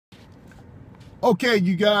Okay,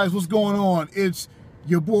 you guys, what's going on? It's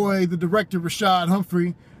your boy, the director, Rashad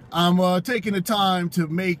Humphrey. I'm taking the time to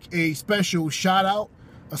make a special shout out,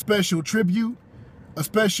 a special tribute, a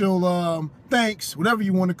special thanks, whatever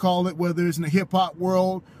you want to call it, whether it's in the hip hop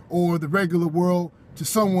world or the regular world, to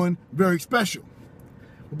someone very special.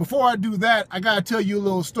 But before I do that, I gotta tell you a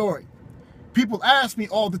little story. People ask me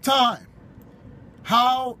all the time,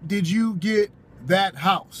 how did you get that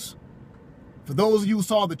house? For those of you who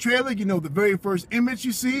saw the trailer, you know the very first image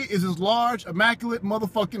you see is this large, immaculate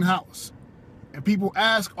motherfucking house. And people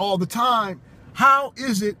ask all the time, how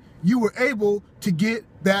is it you were able to get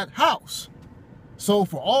that house? So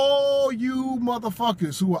for all you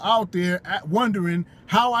motherfuckers who are out there wondering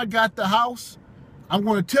how I got the house, I'm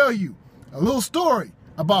going to tell you a little story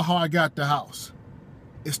about how I got the house.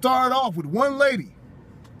 It started off with one lady.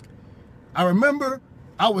 I remember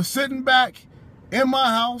I was sitting back in my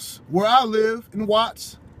house where I live in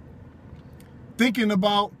Watts, thinking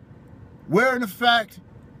about where in fact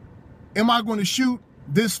am I going to shoot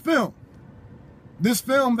this film. This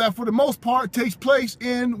film that for the most part takes place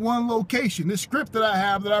in one location. This script that I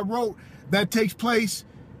have that I wrote that takes place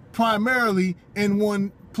primarily in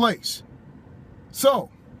one place. So,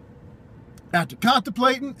 after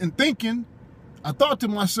contemplating and thinking, I thought to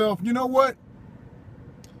myself, you know what?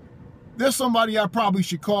 There's somebody I probably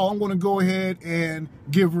should call. I'm going to go ahead and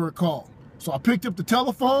give her a call. So I picked up the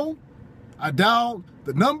telephone, I dialed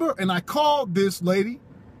the number, and I called this lady.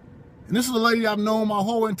 And this is a lady I've known my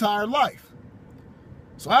whole entire life.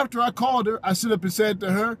 So after I called her, I stood up and said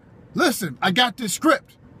to her, listen, I got this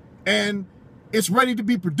script and it's ready to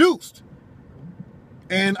be produced.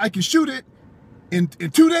 And I can shoot it in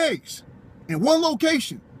 2 days in one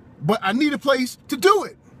location, but I need a place to do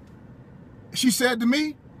it. She said to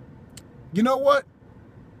me, you know what?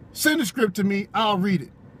 Send the script to me. I'll read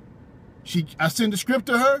it. I sent the script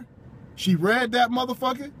to her. She read that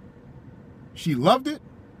motherfucker. She loved it.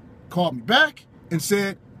 Called me back and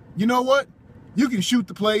said, you know what? You can shoot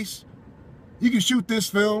the place. You can shoot this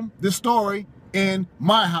film, this story in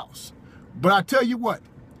my house. But I tell you what,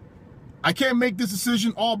 I can't make this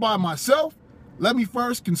decision all by myself. Let me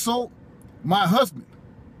first consult my husband.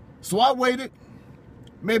 So I waited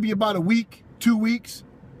maybe about a week, 2 weeks.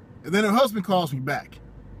 And then her husband calls me back.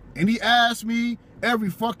 And he asked me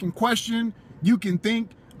every fucking question you can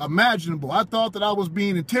think imaginable. I thought that I was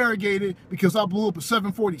being interrogated because I blew up a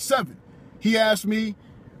 747. He asked me,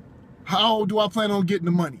 how do I plan on getting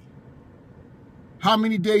the money? How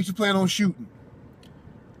many days you plan on shooting?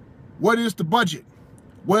 What is the budget?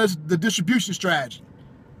 What is the distribution strategy?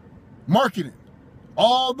 Marketing.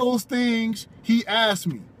 All those things he asked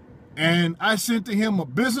me. And I sent to him a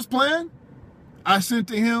business plan. I sent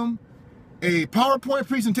to him a PowerPoint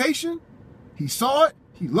presentation. He saw it.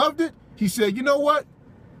 He loved it. He said, you know what?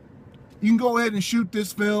 You can go ahead and shoot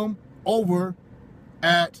this film over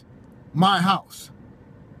at my house.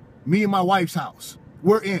 Me and my wife's house.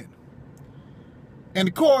 We're in. And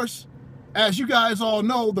of course, as you guys all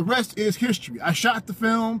know, the rest is history. I shot the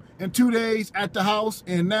film in 2 days at the house,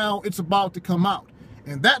 and now it's about to come out.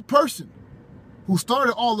 And that person who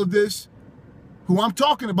started all of this, who I'm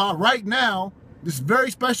talking about right now, this very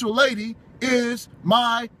special lady, is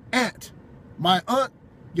my aunt. My aunt,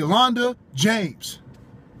 Yolanda James.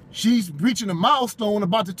 She's reaching a milestone,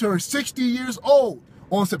 about to turn 60 years old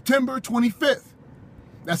on September 25th.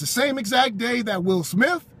 That's the same exact day that Will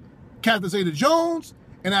Smith, Catherine Zeta-Jones,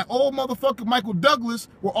 and that old motherfucker Michael Douglas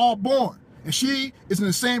were all born. And she is in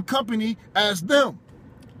the same company as them.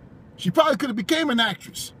 She probably could have became an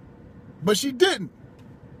actress, but she didn't.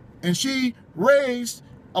 And she raised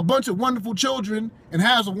a bunch of wonderful children and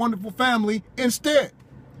has a wonderful family instead.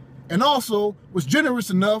 And also was generous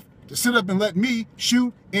enough to sit up and let me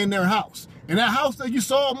shoot in their house. And that house that you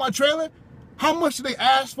saw in my trailer, how much did they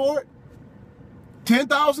ask for it?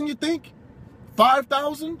 10,000, you think?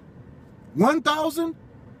 5,000? 1,000?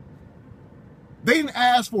 They didn't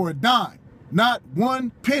ask for a dime, not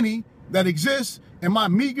one penny that exists in my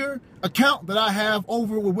meager account that I have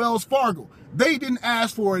over with Wells Fargo. They didn't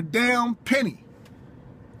ask for a damn penny.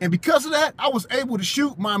 And because of that, I was able to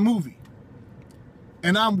shoot my movie.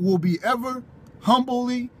 And I will be ever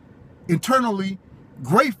humbly, internally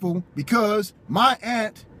grateful because my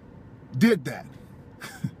aunt did that.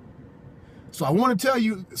 So I want to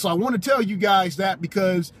tell you guys that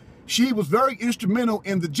because she was very instrumental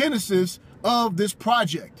in the genesis of this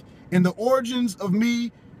project, in the origins of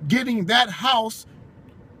me getting that house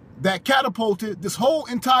that catapulted this whole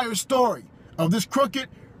entire story of this crooked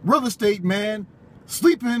real estate man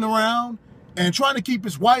sleeping around and trying to keep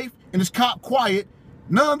his wife and his cop quiet.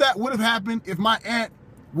 None of that would have happened if my aunt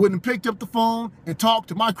wouldn't have picked up the phone and talked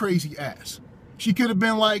to my crazy ass. She could have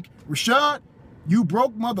been like, Rashad, you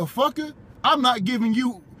broke motherfucker. I'm not giving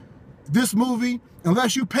you this movie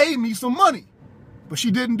unless you pay me some money. But she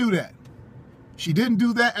didn't do that. She didn't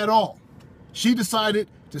do that at all. She decided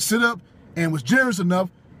to sit up and was generous enough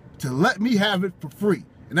to let me have it for free.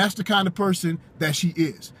 And that's the kind of person that she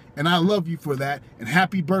is. And I love you for that. And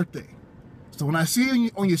happy birthday. So when I see you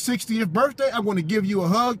on your 60th birthday, I'm going to give you a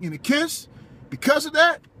hug and a kiss because of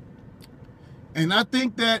that. And I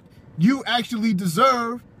think that you actually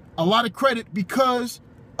deserve a lot of credit because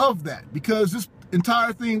of that. Because this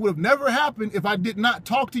entire thing would have never happened if I did not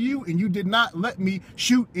talk to you and you did not let me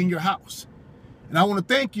shoot in your house. And I want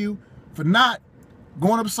to thank you for not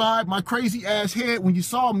going upside my crazy ass head when you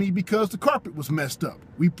saw me because the carpet was messed up.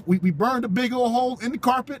 We burned a big old hole in the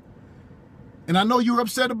carpet. And I know you were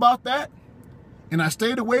upset about that. And I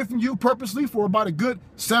stayed away from you purposely for about a good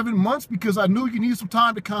 7 months because I knew you needed some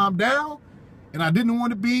time to calm down. And I didn't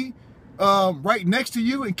want to be right next to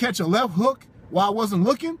you and catch a left hook while I wasn't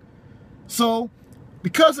looking. So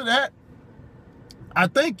because of that, I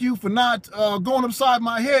thank you for not going upside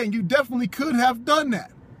my head. And you definitely could have done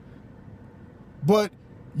that. But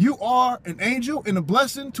you are an angel and a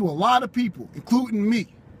blessing to a lot of people, including me.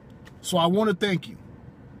 So I want to thank you.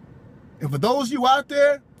 And for those of you out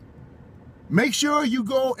there, make sure you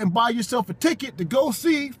go and buy yourself a ticket to go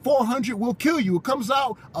see 400 Will Kill You. It comes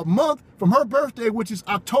out a month from her birthday, which is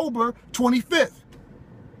October 25th.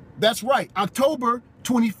 That's right, October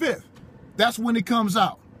 25th. That's when it comes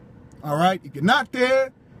out. All right? If you're not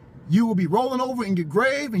there, you will be rolling over in your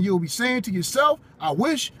grave and you'll be saying to yourself, I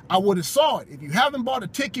wish I would have saw it. If you haven't bought a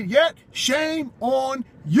ticket yet, shame on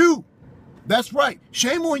you. That's right.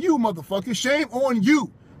 Shame on you, motherfucker. Shame on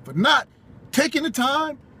you for not taking the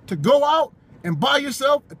time to go out and buy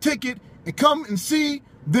yourself a ticket and come and see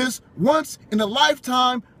this once in a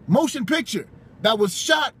lifetime motion picture that was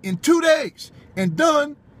shot in 2 days and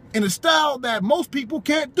done in a style that most people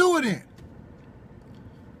can't do it in.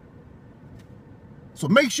 So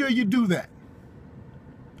make sure you do that.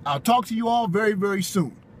 I'll talk to you all very, very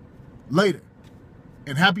soon. Later.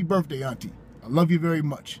 And happy birthday, Auntie. I love you very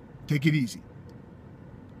much. Take it easy.